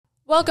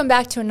Welcome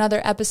back to another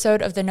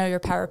episode of the Know Your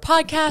Power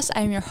podcast. I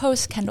am your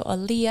host, Kendall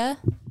Aaliyah.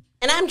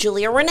 And I'm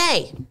Julia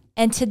Renee.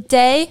 And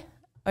today,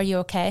 are you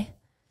okay?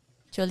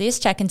 Julia's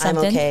checking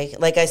something. I'm okay.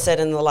 Like I said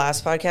in the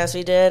last podcast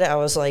we did, I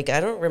was like, I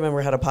don't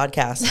remember how to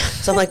podcast.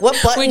 So I'm like,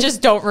 what button? We just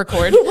don't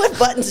record. What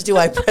buttons do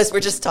I press? We're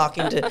just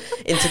talking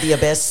into the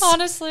abyss.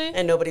 Honestly.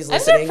 And nobody's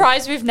listening. I'm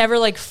surprised we've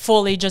never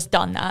fully just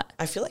done that.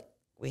 I feel like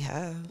we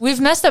have.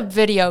 We've messed up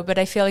video, but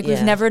I feel like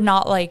we've never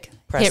not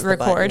Press hit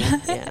record.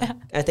 Yeah.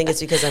 I think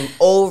it's because I'm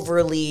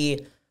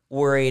overly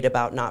worried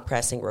about not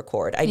pressing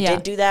record. I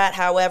did do that.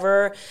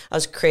 However, I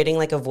was creating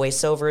a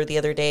voiceover the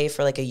other day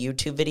for a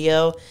YouTube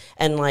video,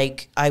 and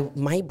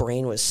my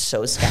brain was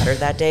so scattered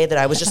that day that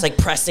I was just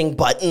pressing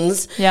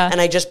buttons. Yeah.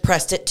 And I just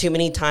pressed it too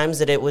many times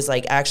that it was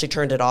actually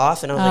turned it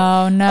off, and I was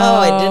oh no,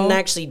 I didn't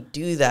actually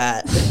do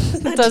that.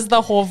 Does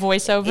the whole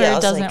voiceover? Yeah,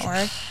 it doesn't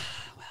work.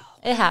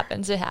 It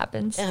happens. It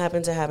happens.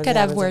 Could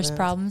have worse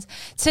problems.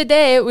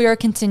 Today, we are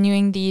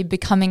continuing the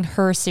Becoming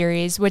Her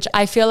series, which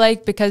I feel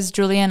like because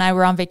Julia and I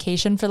were on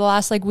vacation for the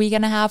last week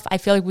and a half, I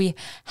feel like we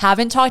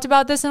haven't talked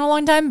about this in a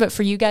long time, but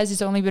for you guys,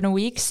 it's only been a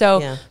week.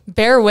 So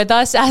bear with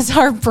us as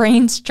our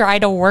brains try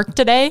to work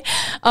today.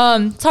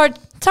 It's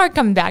hard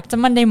coming back. It's a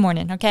Monday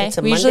morning, okay?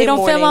 We usually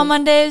don't film on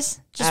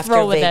Mondays. Just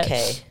roll with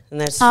it.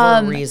 And that's for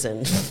a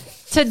reason.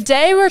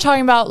 Today, we're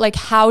talking about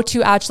how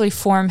to actually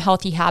form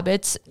healthy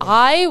habits.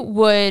 I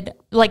would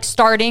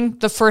starting,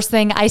 the first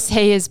thing I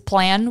say is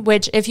plan,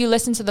 which if you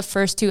listen to the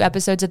first 2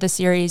 episodes of the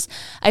series,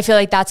 I feel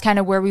like that's kind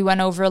of where we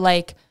went over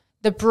the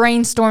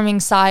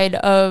brainstorming side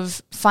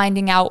of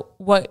finding out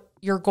what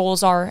your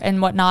goals are and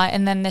whatnot.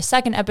 And then the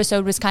second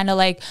episode was kind of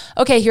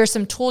okay, here's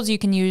some tools you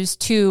can use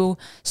to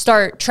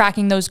start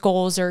tracking those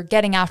goals or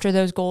getting after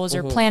those goals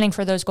or planning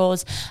for those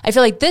goals. I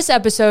feel like this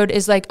episode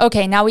is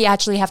okay, now we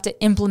actually have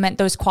to implement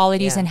those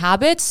qualities and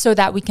habits so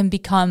that we can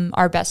become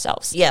our best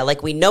selves. Yeah,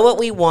 we know what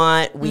we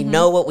want. We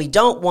know what we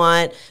don't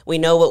want. We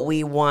know what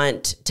we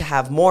want to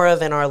have more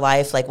of in our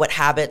life, what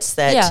habits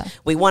that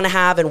we want to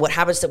have and what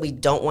habits that we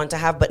don't want to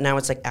have. But now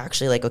it's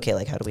actually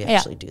okay, how do we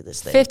actually do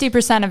this thing?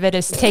 50% of it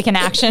is taking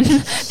action.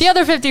 The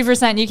other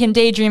 50%, you can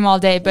daydream all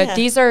day, but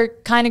these are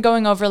kind of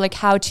going over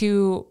how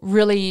to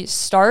really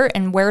start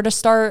and where to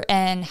start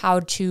and how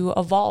to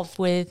evolve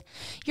with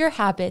your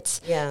habits.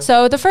 Yeah.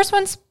 So the first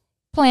one's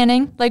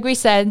planning, like we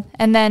said,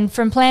 and then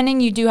from planning,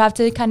 you do have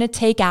to kind of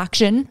take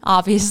action,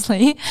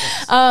 obviously.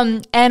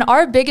 Yes. And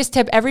our biggest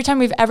tip, every time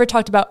we've ever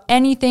talked about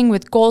anything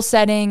with goal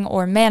setting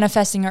or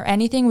manifesting or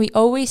anything, we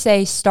always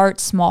say start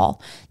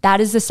small.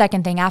 That is the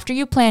second thing. After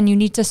you plan, you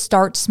need to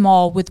start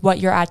small with what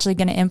you're actually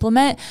going to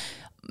implement.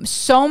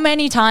 So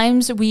many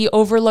times we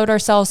overload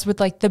ourselves with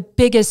the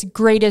biggest,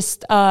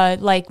 greatest,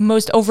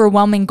 most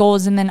overwhelming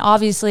goals. And then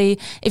obviously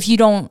if you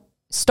don't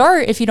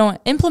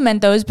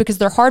implement those because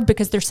they're hard,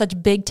 because they're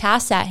such big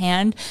tasks at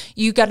hand,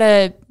 you got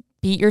to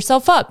beat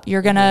yourself up.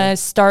 You're going to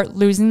start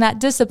losing that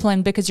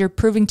discipline because you're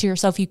proving to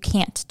yourself you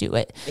can't do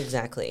it.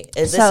 Exactly.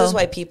 This is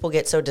why people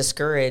get so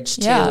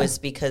discouraged too, is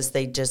because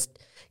they just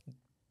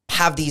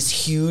have these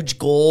huge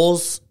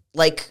goals,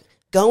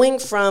 going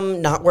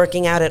from not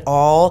working out at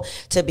all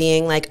to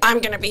being I'm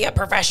going to be a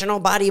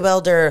professional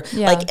bodybuilder.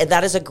 Yeah.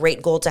 That is a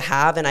great goal to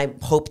have. And I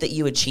hope that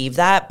you achieve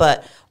that.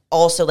 But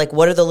also,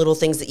 what are the little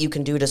things that you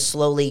can do to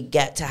slowly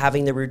get to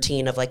having the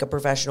routine of a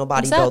professional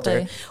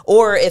bodybuilder? Exactly.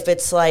 Or if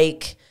it's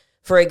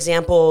for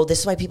example,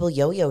 this is why people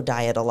yo-yo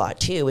diet a lot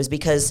too, is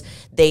because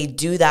they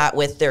do that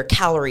with their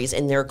calories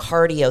and their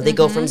cardio. They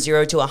go from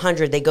 0 to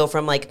 100. They go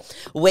from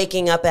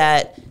waking up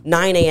at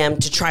 9 a.m.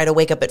 to try to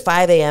wake up at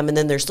 5 a.m. and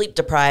then they're sleep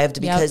deprived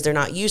because they're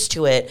not used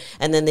to it.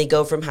 And then they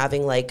go from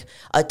having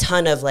a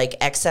ton of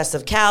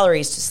excessive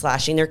calories to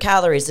slashing their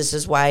calories. This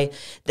is why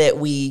that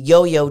we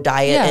yo-yo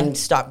diet and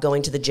start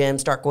going to the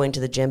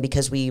gym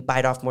because we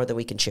bite off more than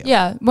we can chew.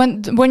 Yeah.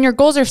 When your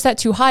goals are set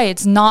too high,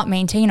 it's not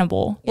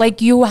maintainable. Yeah.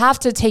 You have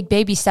to take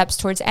baby steps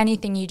towards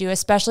anything you do,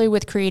 especially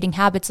with creating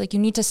habits. You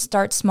need to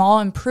start small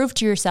and prove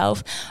to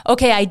yourself,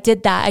 okay, I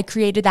did that. I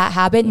created that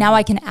habit. Now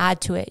I can add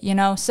to it,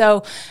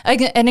 So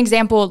an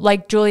example,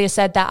 like Julia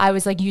said, that I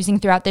was using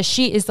throughout this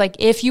sheet is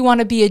if you want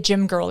to be a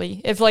gym girly,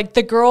 if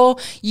the girl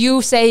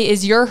you say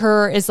is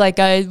her is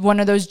one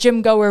of those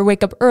gym goer,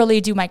 wake up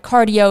early, do my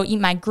cardio, eat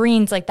my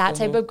greens, that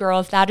type of girl,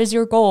 if that is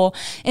your goal,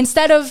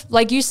 instead of,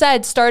 you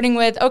said, starting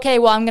with, okay,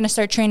 well, I'm going to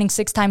start training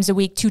 6 times a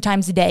week, 2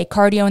 times a day,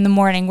 cardio in the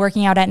morning,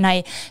 working out at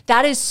night.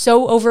 That is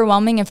so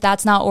overwhelming if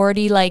that's not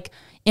already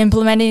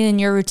implemented in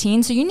your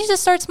routine. So you need to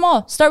start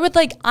small. Start with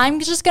I'm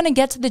just going to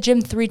get to the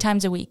gym 3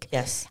 times a week.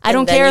 Yes. I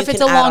don't care if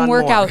it's a long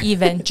workout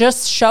even.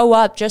 Just show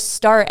up, just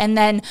start. And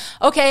then,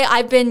 okay,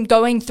 I've been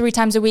going 3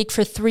 times a week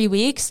for 3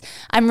 weeks.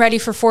 I'm ready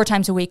for 4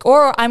 times a week.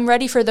 Or I'm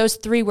ready for those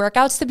 3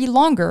 workouts to be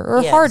longer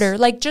or harder.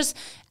 Just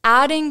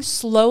adding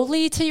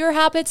slowly to your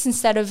habits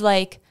instead of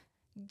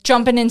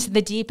jumping into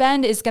the deep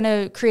end is going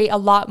to create a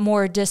lot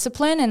more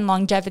discipline and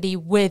longevity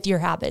with your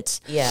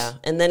habits. Yeah.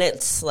 And then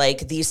it's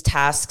these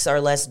tasks are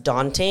less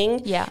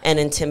daunting and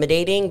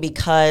intimidating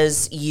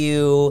because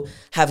you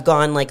have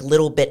gone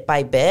little bit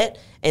by bit.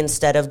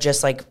 instead of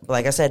just like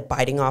I said,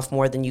 biting off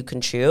more than you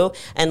can chew.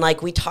 And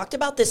like we talked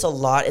about this a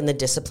lot in the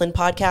Discipline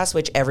podcast,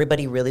 which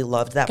everybody really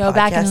loved that podcast. Go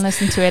back and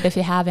listen to it if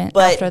you haven't.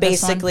 But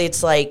basically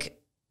it's like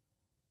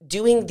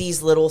doing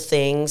these little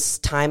things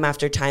time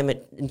after time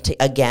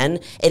again,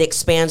 it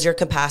expands your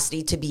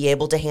capacity to be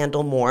able to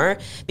handle more.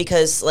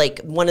 Because like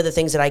one of the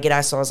things that I get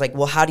asked, so I was like,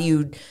 well, how do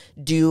you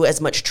do as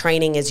much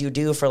training as you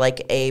do for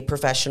like a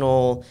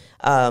professional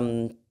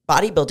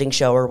bodybuilding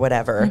show or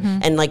whatever?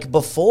 And like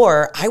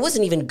before, I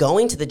wasn't even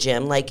going to the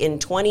gym. Like in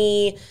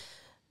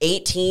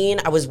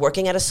 2018, I was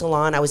working at a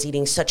salon. I was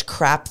eating such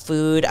crap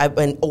food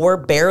or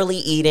barely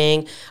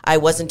eating. I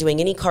wasn't doing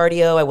any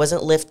cardio. I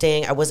wasn't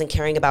lifting. I wasn't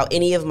caring about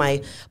any of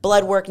my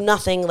blood work,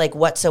 nothing like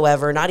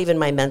whatsoever, not even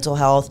my mental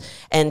health.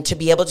 And to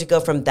be able to go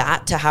from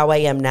that to how I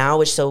am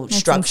now is so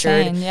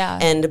structured. Insane,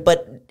 yeah.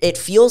 But it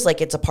feels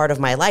like it's a part of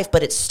my life,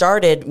 but it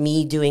started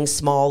me doing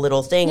small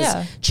little things,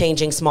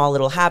 changing small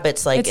little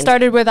habits. Like it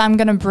started with, I'm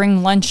going to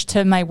bring lunch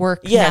to my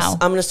work now.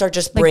 I'm going to start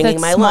just bringing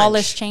my lunch.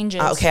 Smallest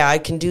changes. Okay, I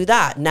can do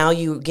that. Now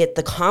you get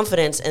the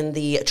confidence and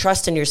the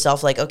trust in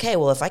yourself. Like, okay,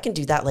 well, if I can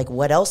do that, like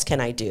what else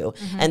can I do?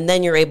 And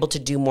then you're able to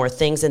do more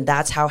things. And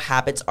that's how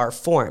habits are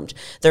formed.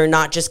 They're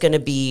not just going to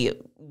be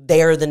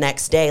there the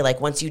next day. Like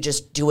once you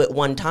just do it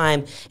one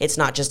time, it's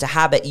not just a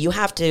habit. You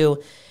have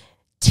to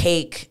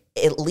take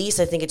at least,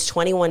 I think it's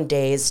 21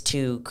 days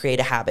to create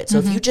a habit. So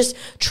if you just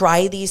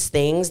try these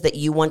things that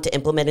you want to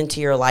implement into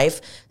your life,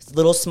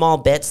 little small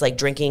bits like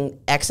drinking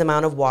X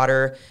amount of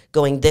water,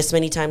 going this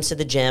many times to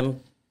the gym,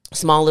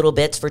 small little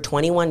bits for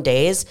 21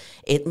 days,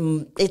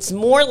 it's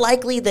more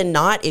likely than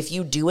not, if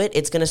you do it,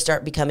 it's going to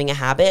start becoming a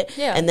habit.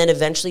 Yeah. And then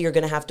eventually you're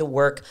going to have to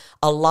work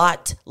a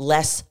lot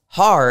less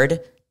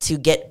hard to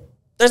get,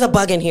 there's a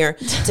bug in here,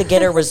 to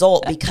get a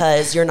result,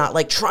 because you're not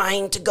like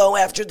trying to go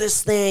after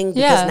this thing,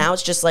 because now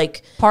it's just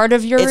like part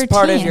of your routine.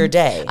 Part of your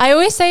day. I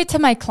always say it to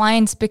my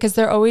clients, because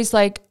they're always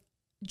like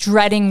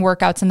dreading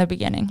workouts in the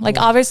beginning. Like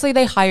obviously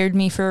they hired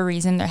me for a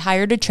reason. They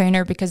hired a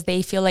trainer because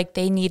they feel like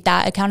they need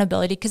that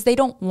accountability, because they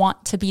don't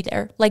want to be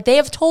there. Like they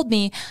have told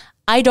me,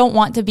 I don't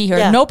want to be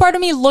here. No part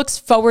of me looks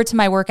forward to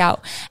my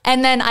workout.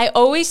 And then I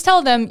always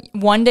tell them,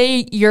 one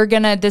day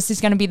this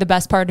is going to be the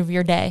best part of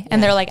your day.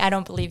 And they're like, I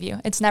don't believe you.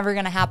 It's never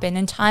going to happen.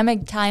 And time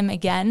and time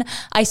again,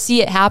 I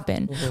see it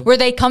happen where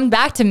they come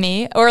back to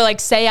me or like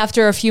say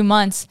after a few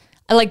months,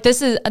 like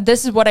this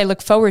is what I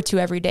look forward to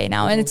every day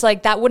now. And it's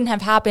like that wouldn't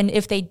have happened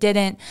if they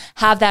didn't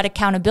have that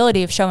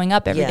accountability of showing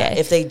up every day.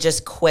 If they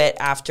just quit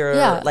after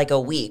like a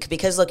week.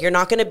 Because look, you're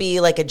not going to be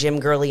like a gym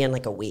girly in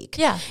like a week.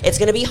 Yeah. It's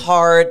going to be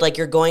hard. Like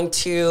you're going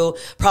to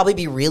probably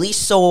be really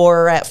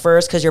sore at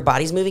first because your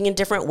body's moving in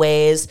different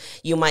ways.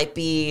 You might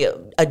be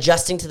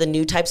adjusting to the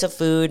new types of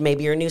food,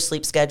 maybe your new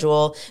sleep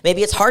schedule.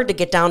 Maybe it's hard to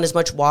get down as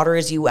much water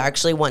as you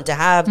actually want to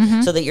have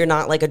so that you're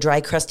not like a dry,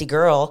 crusty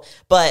girl.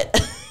 But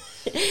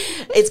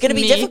it's going to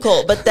be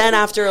difficult. But then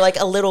after like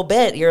a little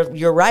bit,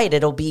 you're right.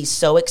 It'll be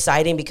so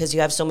exciting because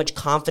you have so much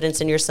confidence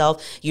in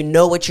yourself. You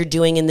know what you're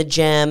doing in the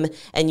gym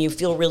and you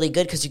feel really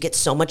good because you get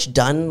so much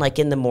done like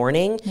in the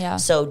morning. Yeah.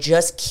 So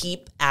just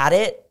keep at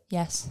it.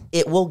 Yes.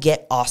 It will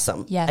get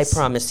awesome. Yes. I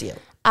promise you.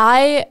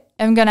 I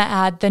am going to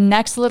add the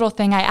next little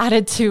thing I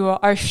added to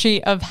our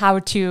sheet of how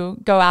to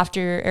go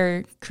after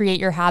or create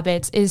your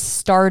habits is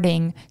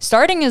starting.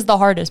 Starting is the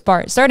hardest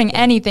part. Starting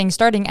anything,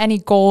 starting any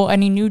goal,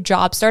 any new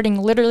job, starting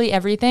literally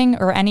everything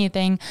or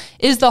anything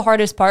is the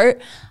hardest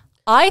part.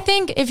 I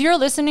think if you're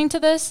listening to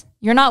this,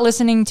 you're not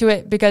listening to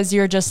it because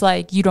you're just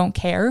like, you don't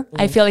care.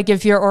 I feel like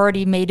if you're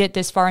already made it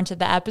this far into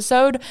the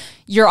episode,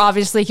 you're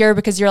obviously here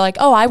because you're like,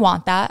 oh, I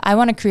want that. I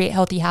want to create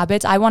healthy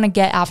habits. I want to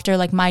get after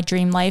like my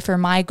dream life or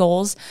my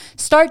goals.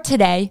 Start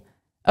today.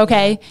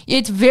 Okay.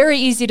 It's very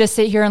easy to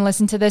sit here and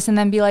listen to this and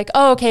then be like,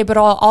 oh, okay, but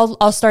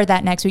I'll start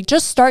that next week.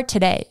 Just start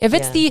today. If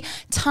it's the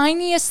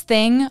tiniest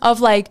thing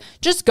of like,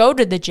 just go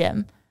to the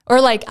gym. Or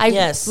like,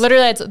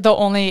 literally, that's the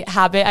only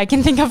habit I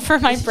can think of for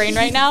my brain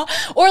right now.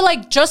 Or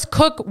like, just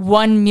cook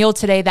one meal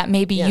today that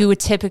maybe you would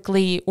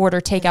typically order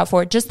takeout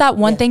for. Just that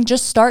one thing,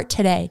 just start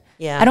today.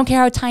 Yeah. I don't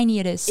care how tiny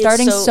it is.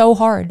 Starting's so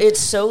hard.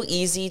 It's so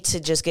easy to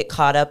just get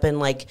caught up in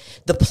like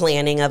the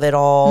planning of it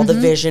all, the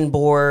vision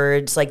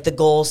boards, like the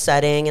goal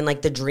setting and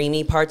like the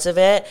dreamy parts of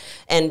it.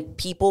 And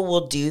people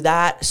will do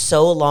that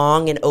so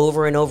long and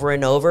over and over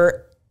and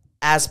over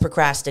as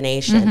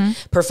procrastination.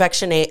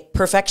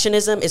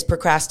 Perfectionism is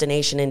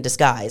procrastination in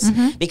disguise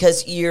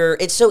because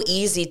it's so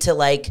easy to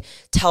like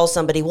tell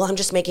somebody, well, I'm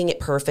just making it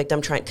perfect.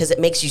 I'm trying, because it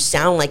makes you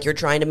sound like you're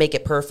trying to make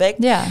it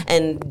perfect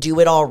and do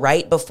it all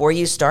right before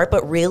you start.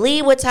 But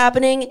really what's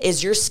happening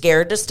is you're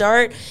scared to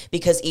start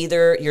because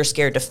either you're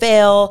scared to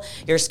fail,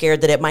 you're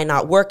scared that it might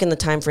not work in the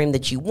time frame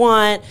that you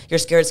want, you're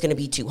scared it's going to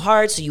be too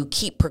hard. So you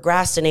keep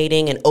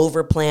procrastinating and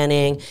over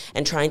planning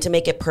and trying to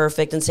make it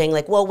perfect and saying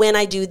like, well, when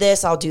I do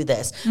this, I'll do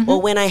this.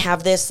 Well, when I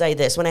have this, say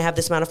this. When I have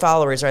this amount of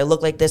followers, or I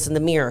look like this in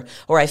the mirror,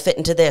 or I fit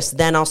into this,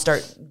 then I'll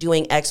start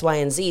doing X, Y,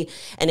 and Z.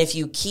 And if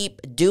you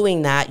keep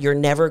doing that, you're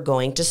never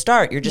going to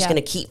start. You're just going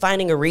to keep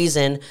finding a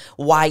reason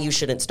why you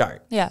shouldn't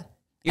start. Yeah.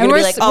 You're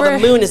going to be like, oh, the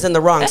moon is in the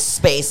wrong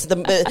space. The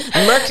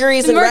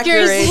Mercury's in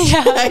Mercury.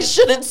 Yeah. I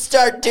shouldn't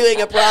start doing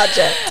a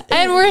project.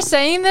 And we're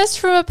saying this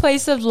from a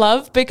place of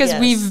love because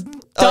we've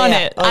done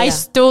it. I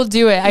still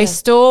do it. I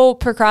still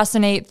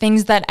procrastinate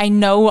things that I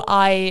know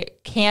I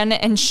can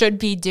and should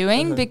be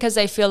doing because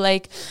I feel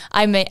like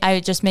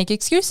I just make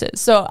excuses.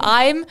 So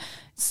I'm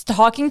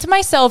talking to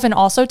myself and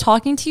also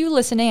talking to you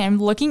listening. I'm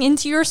looking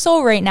into your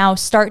soul right now.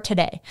 Start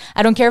today.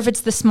 I don't care if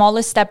it's the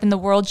smallest step in the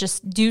world.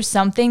 Just do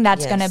something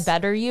that's going to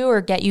better you or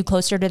get you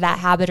closer to that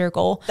habit or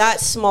goal. That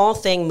small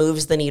thing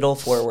moves the needle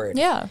forward.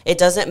 Yeah. It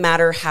doesn't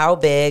matter how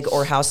big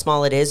or how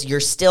small it is.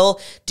 You're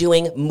still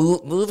doing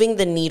moving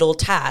the needle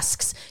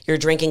tasks. You're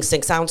drinking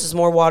 6 ounces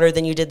more water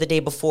than you did the day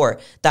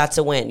before. That's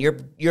a win.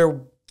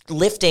 You're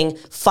lifting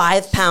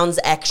 5 pounds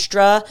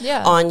extra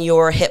on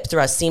your hip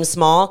thrust. Seems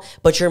small,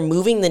 but you're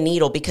moving the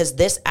needle because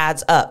this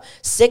adds up.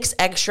 6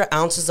 extra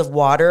ounces of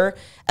water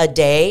a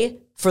day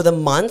for the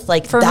month,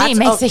 like for that's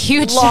me, makes a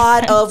huge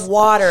lot difference. Of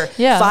water.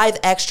 5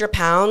 extra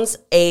pounds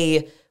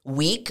a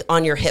week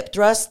on your hip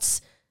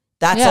thrusts.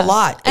 That's a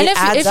lot. And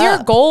if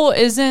your goal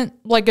isn't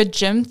like a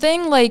gym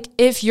thing, like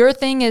if your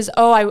thing is,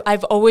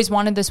 I've always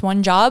wanted this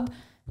one job,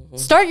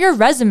 start your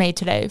resume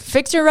today.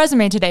 Fix your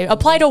resume today.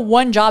 Apply to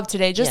one job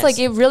today. Just like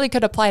it really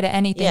could apply to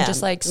anything. Yeah.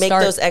 Just like make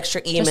those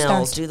extra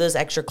emails, do those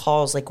extra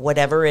calls, like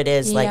whatever it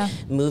is, like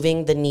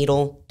moving the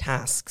needle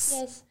tasks.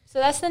 Yes. So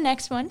that's the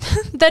next one.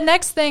 The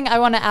next thing I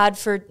want to add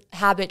for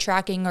habit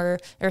tracking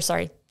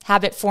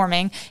habit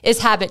forming is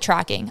habit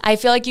tracking. I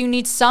feel like you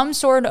need some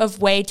sort of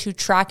way to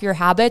track your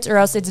habits or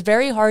else it's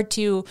very hard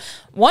to,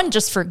 one,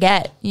 just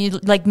forget. You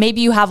like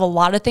maybe you have a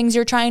lot of things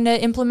you're trying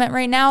to implement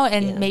right now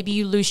and maybe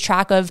you lose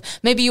track of,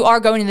 maybe you are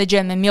going to the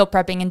gym and meal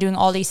prepping and doing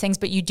all these things,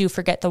 but you do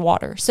forget the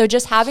water. So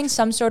just having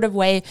some sort of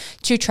way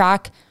to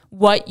track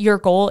what your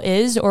goal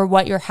is or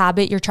what your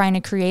habit you're trying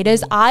to create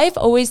is. I've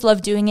always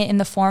loved doing it in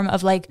the form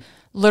of like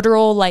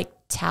literal like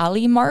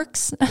tally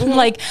marks.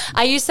 Like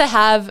I used to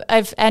have,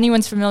 if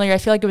anyone's familiar, I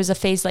feel like it was a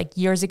phase like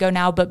years ago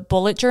now, but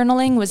bullet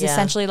journaling was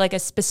essentially like a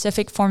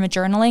specific form of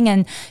journaling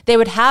and they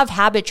would have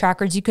habit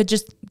trackers. You could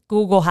just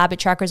Google habit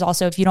trackers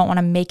also if you don't want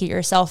to make it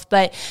yourself,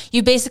 but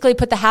you basically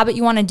put the habit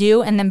you want to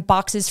do and then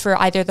boxes for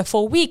either the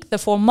full week, the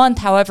full month,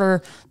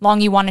 however long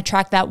you want to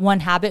track that one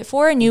habit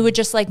for. And you would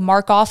just like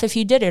mark off if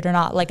you did it or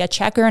not, like a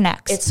check or an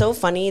X. It's so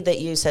funny that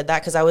you said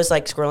that because I was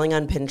like scrolling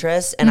on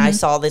Pinterest and I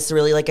saw this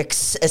really like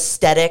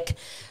aesthetic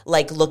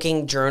like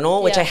looking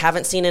journal, which I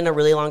haven't seen in a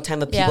really long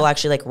time of people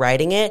actually like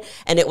writing it.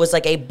 And it was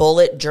like a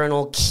bullet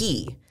journal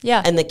key.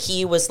 Yeah. And the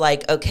key was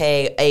like,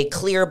 okay, a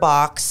clear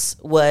box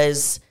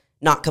was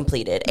not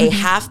completed. A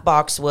half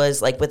box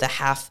was like with a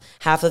half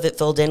of it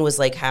filled in was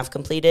like half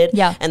completed.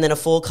 Yeah. And then a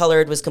full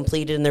colored was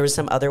completed and there was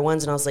some other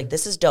ones. And I was like,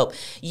 this is dope.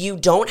 You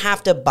don't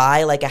have to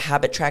buy like a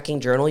habit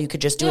tracking journal. You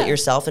could just do it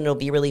yourself and it'll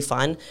be really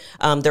fun.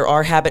 There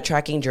are habit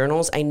tracking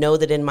journals. I know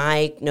that in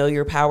my Know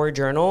Your Power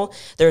journal,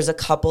 there's a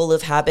couple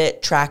of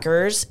habit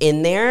trackers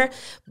in there.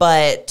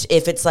 But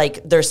if it's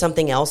like, there's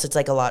something else, it's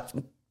like a lot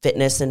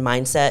fitness and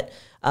mindset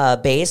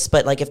base,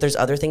 but like if there's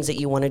other things that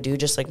you want to do,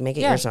 just like make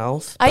it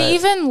yourself. But I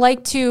even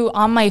like to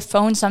on my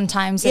phone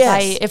sometimes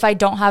if I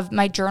don't have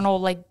my journal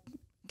like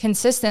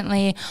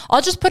consistently,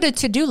 I'll just put a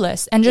to-do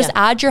list and just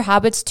add your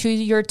habits to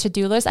your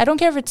to-do list. I don't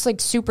care if it's like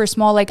super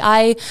small. Like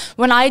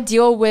when I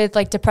deal with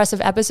like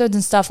depressive episodes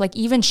and stuff, like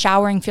even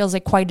showering feels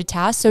like quite a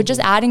task. So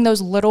just adding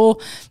those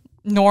little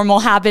normal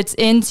habits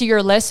into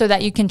your list so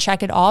that you can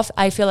check it off,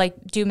 I feel like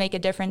do make a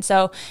difference.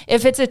 So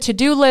if it's a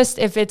to-do list,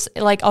 if it's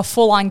like a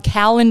full-on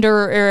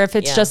calendar, or if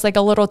it's just like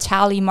a little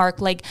tally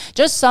mark, like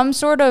just some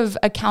sort of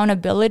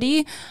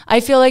accountability. I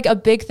feel like a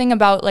big thing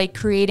about like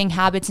creating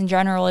habits in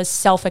general is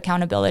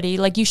self-accountability.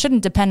 Like you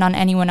shouldn't depend on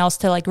anyone else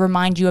to like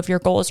remind you of your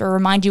goals or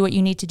remind you what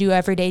you need to do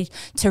every day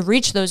to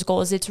reach those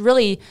goals. It's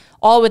really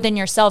all within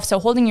yourself. So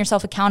holding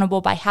yourself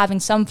accountable by having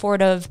some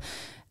form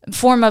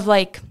of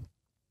like,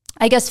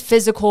 I guess,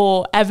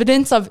 physical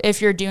evidence of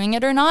if you're doing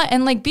it or not.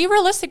 And like, be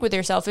realistic with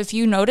yourself. If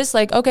you notice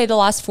like, okay, the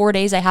last 4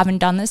 days I haven't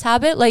done this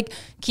habit, like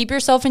keep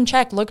yourself in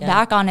check, look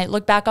back on it,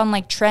 look back on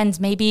like trends,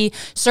 maybe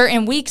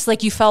certain weeks,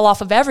 like you fell off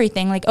of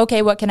everything. Like,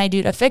 okay, what can I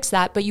do to fix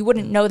that? But you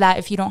wouldn't know that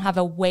if you don't have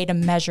a way to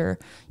measure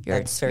your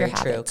habits. That's very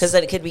true. Because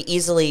then it could be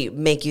easily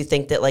make you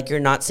think that like you're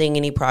not seeing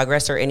any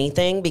progress or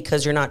anything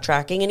because you're not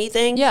tracking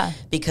anything. Yeah.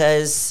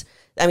 Because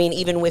I mean,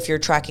 even if you're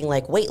tracking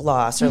like weight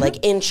loss or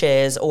like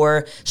inches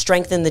or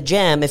strength in the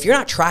gym, if you're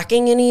not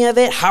tracking any of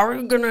it, how are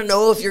you going to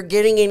know if you're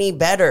getting any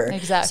better?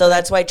 Exactly. So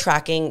that's why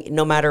tracking,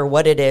 no matter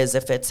what it is,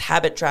 if it's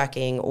habit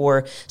tracking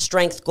or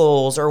strength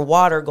goals or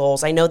water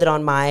goals, I know that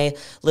on my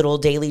little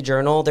daily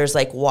journal, there's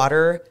like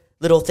water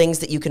little things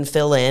that you can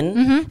fill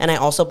in. And I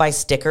also buy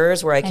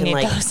stickers where I can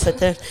like put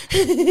them.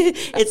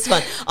 It's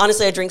fun.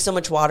 Honestly, I drink so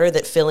much water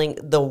that filling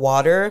the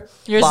water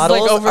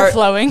bottles like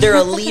overflowing. They're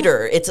a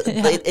liter.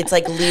 It's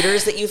like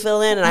liters that you fill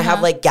in, and I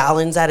have like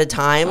gallons at a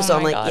time. So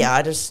I'm like,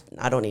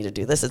 I don't need to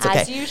do this. It's okay.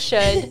 As you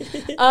should.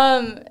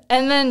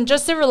 And then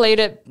just to relate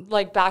it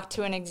like back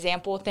to an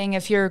example thing,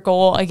 if your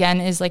goal again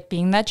is like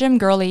being that gym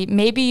girly,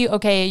 maybe,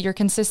 okay, you're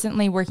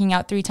consistently working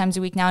out 3 times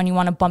a week now and you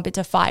want to bump it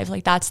to 5.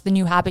 Like that's the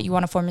new habit you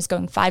want to form, is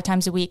going 5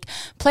 times a week.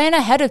 Plan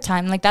ahead of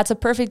time. Like that's a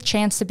perfect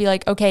chance to be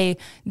like, okay,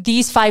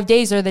 these 5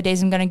 days are the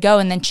days I'm going to go,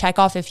 and then check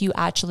off if you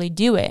actually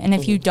do it. And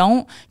if you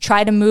don't,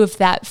 try to move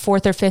that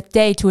 4th or 5th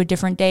day to a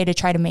different day to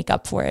try to make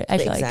up for it. I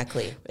feel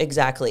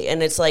Exactly.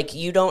 And it's like,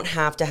 you don't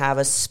have to have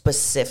a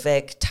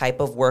specific type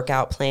of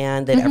workout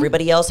plan that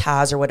everybody else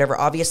has or whatever.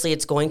 Obviously,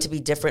 it's going to be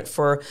different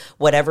for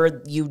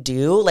whatever you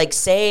do. Like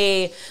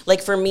say,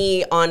 like for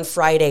me on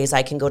Fridays,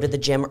 I can go to the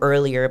gym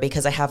earlier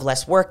because I have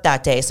less work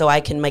that day. So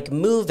I can like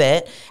move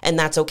it, and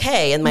that's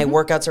okay. And my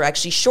workouts are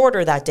actually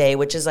shorter that day,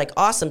 which is like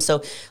awesome.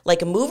 So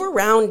like move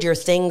around your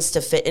things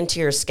to fit into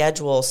your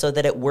schedule so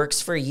that it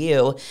works for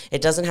you.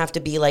 It doesn't have to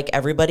be like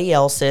everybody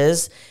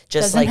else's.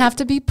 Doesn't have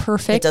to be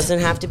perfect. It doesn't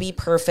have to be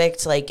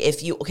perfect. Like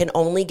if you can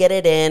only get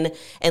it in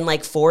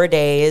like 4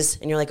 days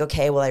and you're like,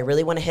 okay, well, I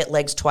really want to hit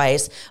legs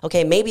twice.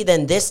 Okay, maybe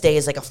then this day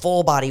is like a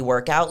full body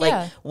workout.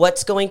 Like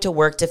what's going to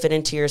work to fit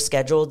into your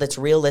schedule that's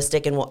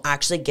realistic and will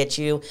actually get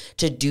you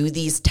to do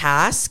these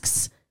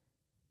tasks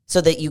so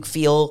that you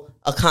feel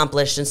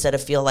accomplished instead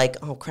of feel like,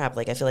 oh crap,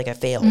 like I feel like I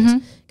failed.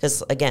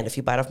 Because again, if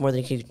you bite off more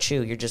than you can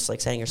chew, you're just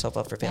like setting yourself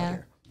up for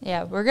failure.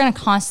 Yeah, we're going to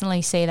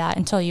constantly say that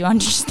until you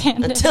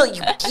understand Until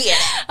you get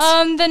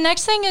it. The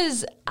next thing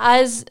is,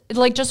 as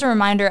like just a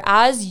reminder,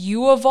 as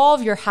you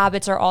evolve, your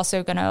habits are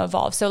also going to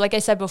evolve. So like I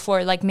said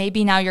before, like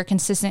maybe now you're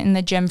consistent in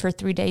the gym for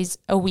 3 days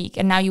a week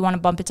and now you want to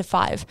bump it to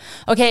 5.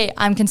 Okay,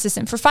 I'm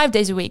consistent for 5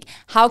 days a week.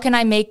 How can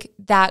I make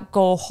that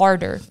goal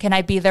harder? Can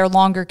I be there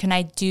longer? Can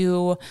I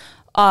do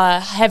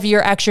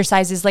heavier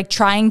exercises? Like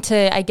trying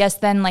to, I guess,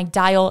 then like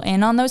dial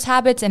in on those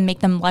habits and make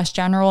them less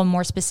general and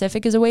more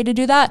specific is a way to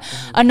do that.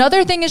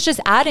 Another thing is just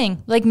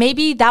adding, like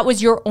maybe that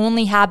was your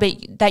only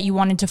habit that you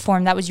wanted to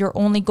form. That was your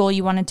only goal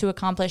you wanted to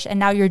accomplish. And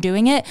now you're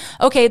doing it.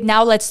 Okay,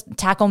 now let's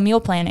tackle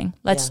meal planning.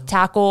 Let's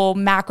tackle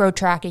macro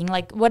tracking,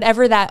 like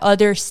whatever that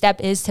other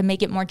step is to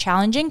make it more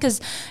challenging.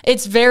 Cause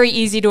it's very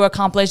easy to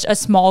accomplish a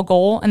small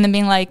goal and then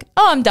being like,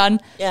 oh, I'm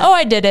done. Yeah. Oh,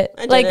 I did it.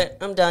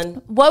 I'm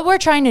done. What we're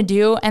trying to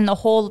do, and the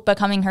whole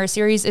Becoming Her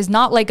series, is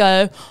not like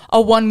a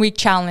 1 week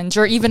challenge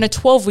or even a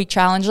 12-week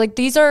challenge. Like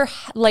these are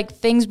like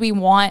things we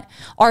want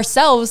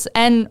ourselves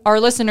and our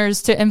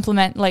listeners to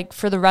implement like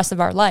for the rest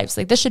of our lives.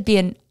 Like this should be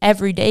an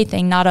everyday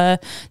thing, not a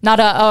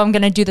oh, I'm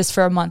going to do this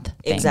for a month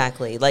thing.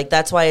 Exactly. Like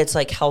that's why it's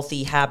like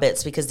healthy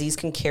habits, because these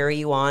can carry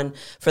you on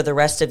for the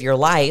rest of your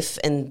life.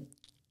 And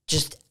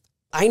just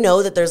I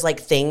know that there's like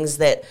things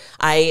that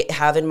I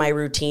have in my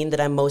routine that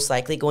I'm most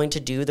likely going to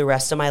do the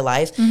rest of my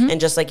life.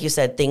 And just like you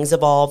said, things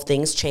evolve,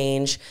 things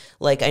change.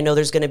 Like I know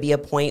there's going to be a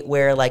point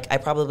where like I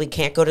probably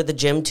can't go to the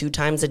gym 2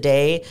 times a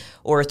day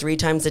or 3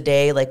 times a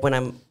day, like when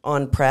I'm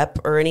on prep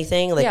or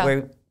anything, like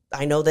where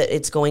I know that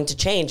it's going to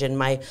change and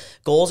my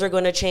goals are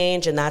going to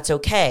change, and that's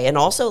okay. And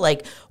also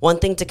like one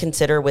thing to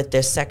consider with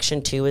this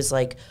section too is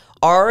like,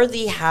 are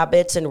the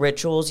habits and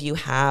rituals you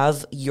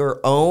have your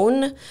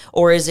own,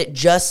 or is it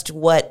just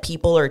what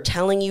people are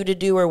telling you to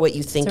do or what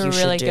you think you should do?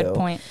 That's a really good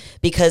point.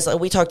 Because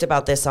we talked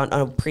about this on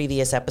a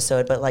previous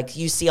episode, but like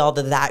you see all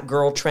the that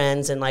girl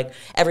trends and like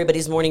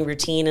everybody's morning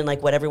routine and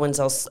like what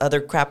everyone's else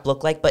other crap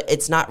look like, but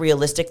it's not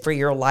realistic for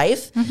your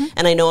life.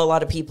 And I know a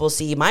lot of people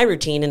see my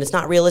routine and it's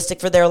not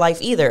realistic for their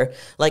life either.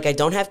 Like I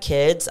don't have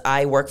kids.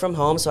 I work from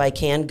home, so I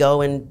can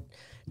go and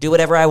do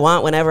whatever I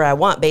want, whenever I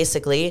want,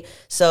 basically.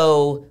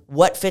 So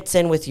what fits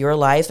in with your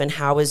life, and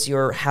how is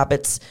your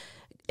habits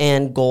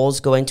and goals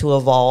going to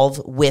evolve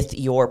with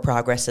your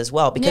progress as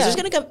well? Because there's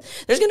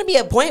going to be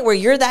a point where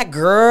you're that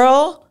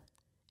girl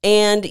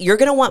and you're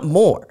going to want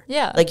more.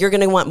 Yeah. Like you're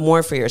going to want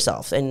more for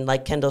yourself. And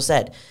like Kendall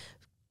said,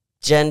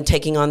 Jen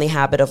taking on the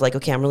habit of like,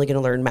 okay, I'm really going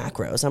to learn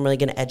macros. I'm really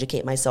going to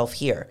educate myself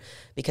here,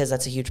 because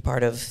that's a huge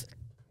part of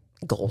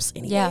goals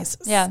anyways.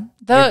 Yeah.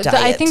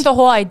 I think the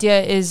whole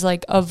idea is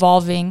like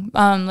evolving.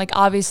 Like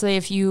obviously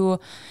if you,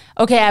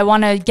 okay, I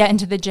want to get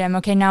into the gym.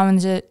 Okay, now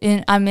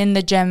I'm in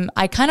the gym.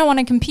 I kind of want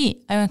to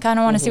compete. I kind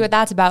of want to see what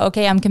that's about.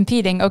 Okay, I'm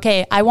competing.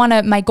 Okay,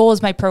 my goal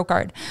is my pro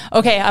card.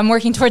 Okay, I'm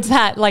working towards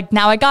that. Like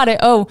now I got it.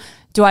 Oh,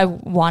 do I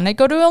want to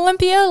go to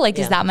Olympia? Like,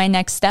 is that my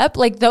next step?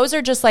 Like those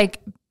are just like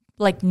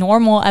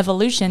normal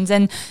evolutions.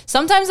 And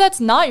sometimes that's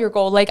not your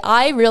goal. Like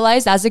I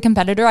realized as a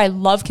competitor, I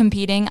love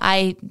competing.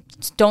 I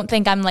don't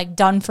think I'm like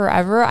done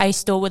forever. I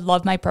still would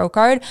love my pro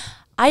card.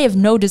 I have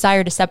no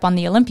desire to step on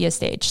the Olympia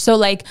stage. So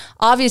like,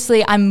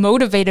 obviously I'm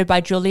motivated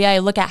by Julia. I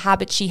look at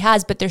habits she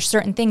has, but there's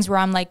certain things where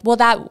I'm like, well,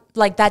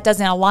 that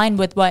doesn't align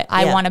with what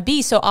I want to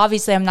be. So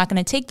obviously I'm not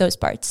going to take those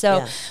parts.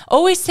 So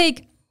always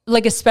take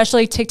like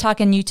especially TikTok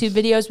and YouTube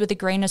videos with a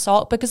grain of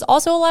salt, because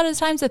also a lot of the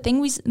times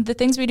the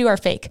things we do are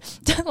fake.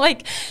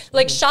 like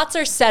shots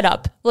are set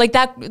up like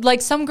that.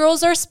 Like some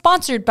girls are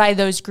sponsored by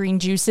those green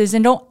juices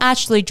and don't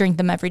actually drink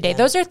them every day.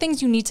 Those are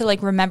things you need to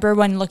like remember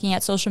when looking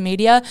at social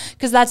media,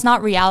 because that's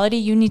not reality.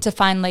 You need to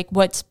find like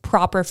what's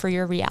proper for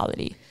your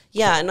reality.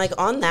 Yeah. And like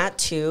on that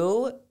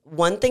too,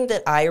 one thing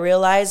that I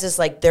realize is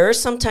like there are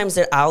some times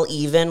that I'll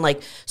even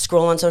like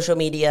scroll on social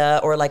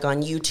media or like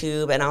on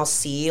YouTube and I'll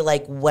see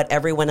like what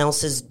everyone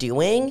else is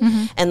doing.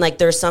 And like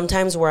there's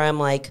sometimes where I'm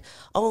like,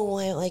 oh,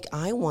 like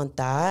I want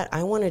that.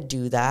 I want to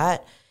do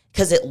that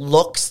because it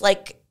looks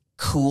like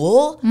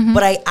cool,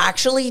 but I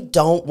actually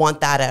don't want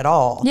that at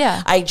all.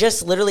 Yeah. I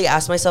just literally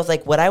ask myself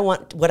like, would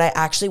I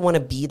actually want to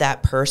be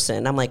that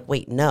person? I'm like,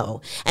 wait, no.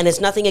 And it's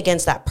nothing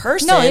against that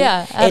person. No,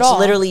 yeah, it's all.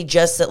 literally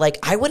just that like,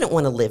 I wouldn't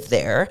want to live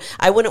there.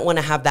 I wouldn't want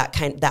to have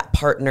that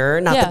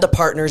partner. Not that the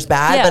partner's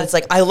bad, but it's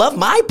like, I love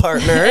my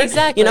partner.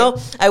 Exactly. You know,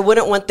 I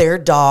wouldn't want their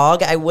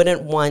dog. I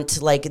wouldn't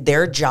want like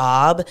their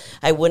job.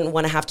 I wouldn't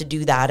want to have to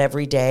do that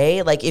every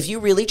day. Like if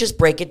you really just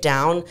break it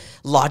down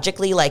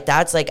logically like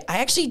that, it's like, I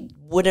actually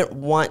wouldn't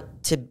want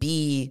to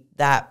be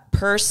that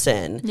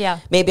person. Yeah.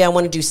 Maybe I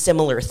want to do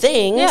similar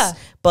things, Yeah.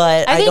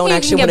 but I don't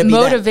actually want to be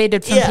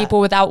motivated that. from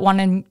people without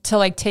wanting to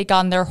like take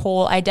on their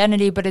whole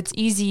identity, but it's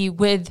easy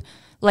with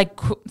like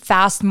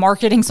fast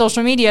marketing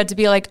social media to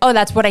be like, oh,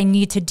 that's what I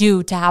need to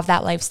do to have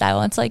that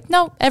lifestyle. It's like,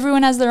 no,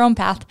 everyone has their own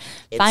path.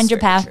 Find your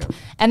path. True.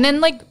 And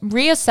then like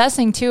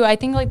reassessing too. I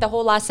think like the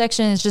whole last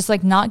section is just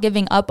like not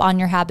giving up on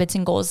your habits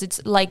and goals.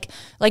 It's like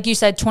you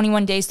said,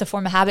 21 days to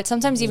form a habit,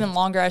 sometimes even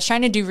longer. I was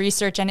trying to do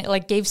research and it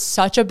like gave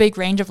such a big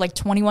range of like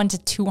 21 to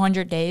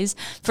 200 days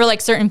for like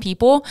certain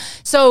people.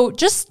 So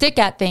just stick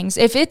at things.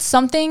 If it's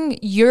something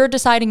you're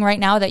deciding right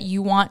now that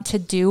you want to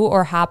do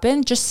or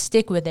happen, just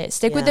stick with it.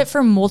 Stick with it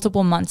for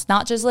multiple months,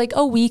 not just like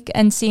a week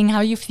and seeing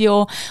how you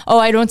feel. Oh,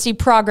 I don't see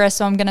progress,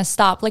 so I'm going to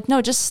stop. Like,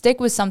 no, just stick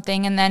with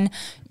something. And then,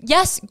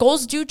 yes,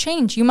 goals do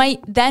change. You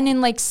might then in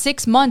like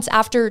 6 months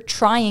after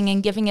trying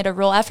and giving it a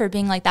real effort,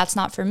 being like, that's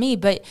not for me,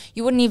 but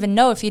you wouldn't even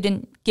know if you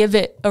didn't give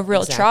it a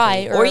real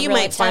try. Or you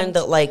might find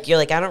that like, you're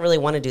like, I don't really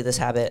want to do this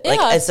habit. Yeah.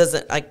 Like it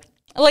doesn't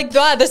like,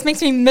 God, this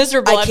makes me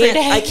miserable every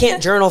day. I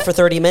can't journal for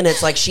 30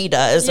 minutes like she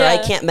does, or I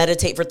can't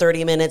meditate for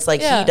 30 minutes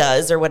like he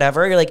does, or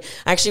whatever. You're like,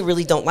 I actually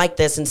really don't like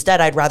this. Instead,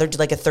 I'd rather do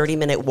like a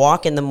 30-minute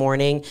walk in the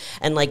morning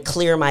and like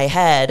clear my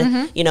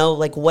head. You know,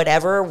 like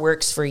whatever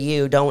works for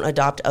you. Don't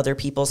adopt other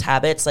people's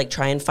habits. Like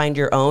try and find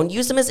your own.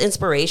 Use them as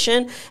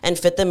inspiration and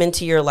fit them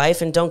into your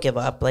life, and don't give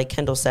up. Like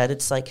Kendall said,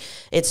 it's like,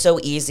 it's so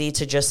easy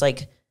to just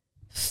like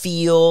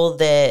feel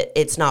that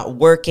it's not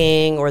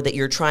working, or that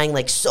you're trying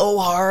like so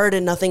hard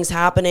and nothing's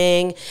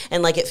happening,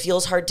 and like it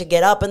feels hard to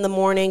get up in the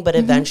morning, but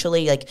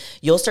eventually like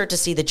you'll start to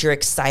see that you're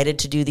excited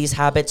to do these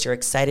habits. You're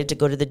excited to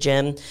go to the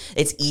gym.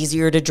 It's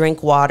easier to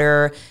drink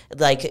water.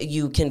 Like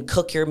you can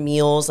cook your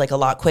meals like a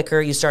lot quicker.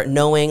 You start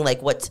knowing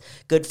like what's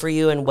good for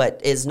you and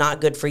what is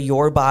not good for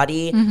your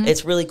body.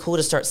 It's really cool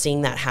to start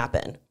seeing that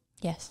happen.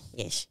 Yes.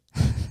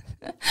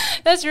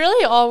 That's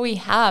really all we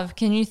have.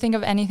 Can you think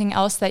of anything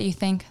else that you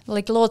think,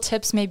 like little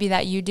tips maybe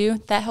that you do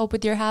that help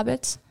with your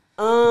habits?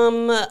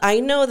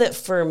 I know that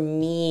for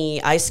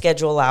me, I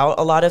schedule out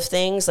a lot of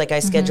things. Like I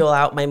schedule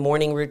out my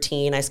morning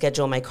routine, I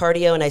schedule my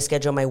cardio, and I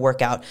schedule my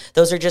workout.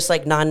 Those are just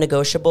like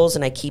non-negotiables,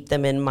 and I keep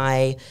them in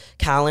my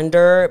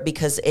calendar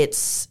because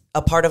it's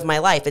a part of my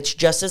life. It's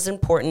just as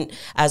important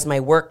as my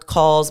work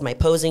calls, my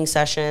posing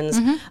sessions,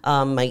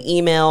 my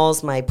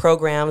emails, my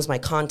programs, my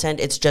content.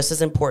 It's just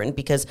as important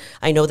because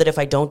I know that if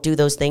I don't do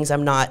those things,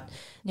 I'm not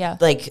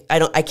like,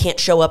 I can't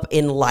show up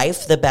in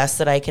life the best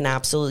that I can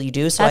absolutely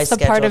do. So that's I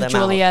schedule the part of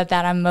Julia out.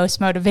 That I'm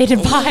most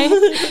motivated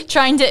by,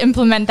 trying to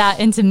implement that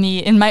into me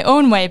in my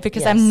own way,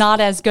 because I'm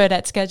not as good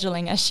at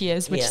scheduling as she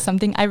is, which is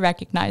something I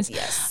recognize.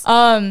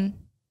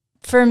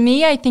 For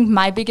me, I think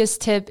my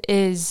biggest tip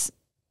is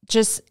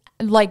just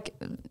like,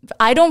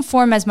 I don't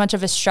form as much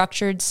of a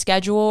structured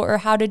schedule or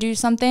how to do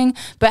something,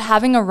 but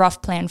having a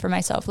rough plan for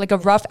myself, like a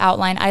rough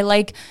outline. I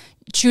like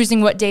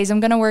choosing what days I'm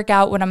going to work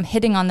out, what I'm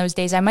hitting on those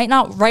days. I might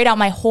not write out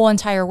my whole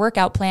entire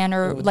workout plan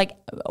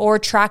or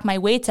track my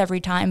weights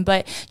every time,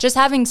 but just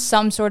having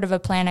some sort of a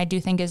plan, I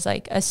do think is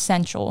like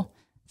essential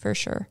for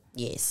sure.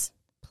 Yes.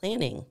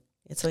 Planning.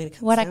 It's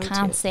what a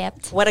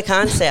concept. What a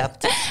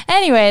concept.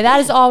 Anyway, that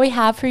is all we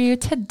have for you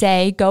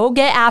today. Go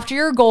get after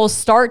your goals.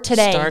 Start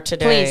today.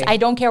 Please. I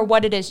don't care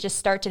what it is. Just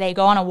start today.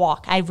 Go on a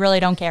walk. I really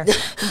don't care.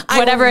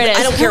 Whatever it is.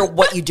 I don't care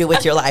what you do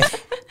with your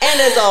life.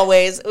 And as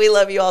always, we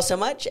love you all so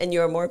much, and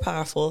you are more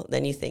powerful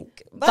than you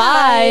think.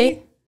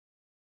 Bye.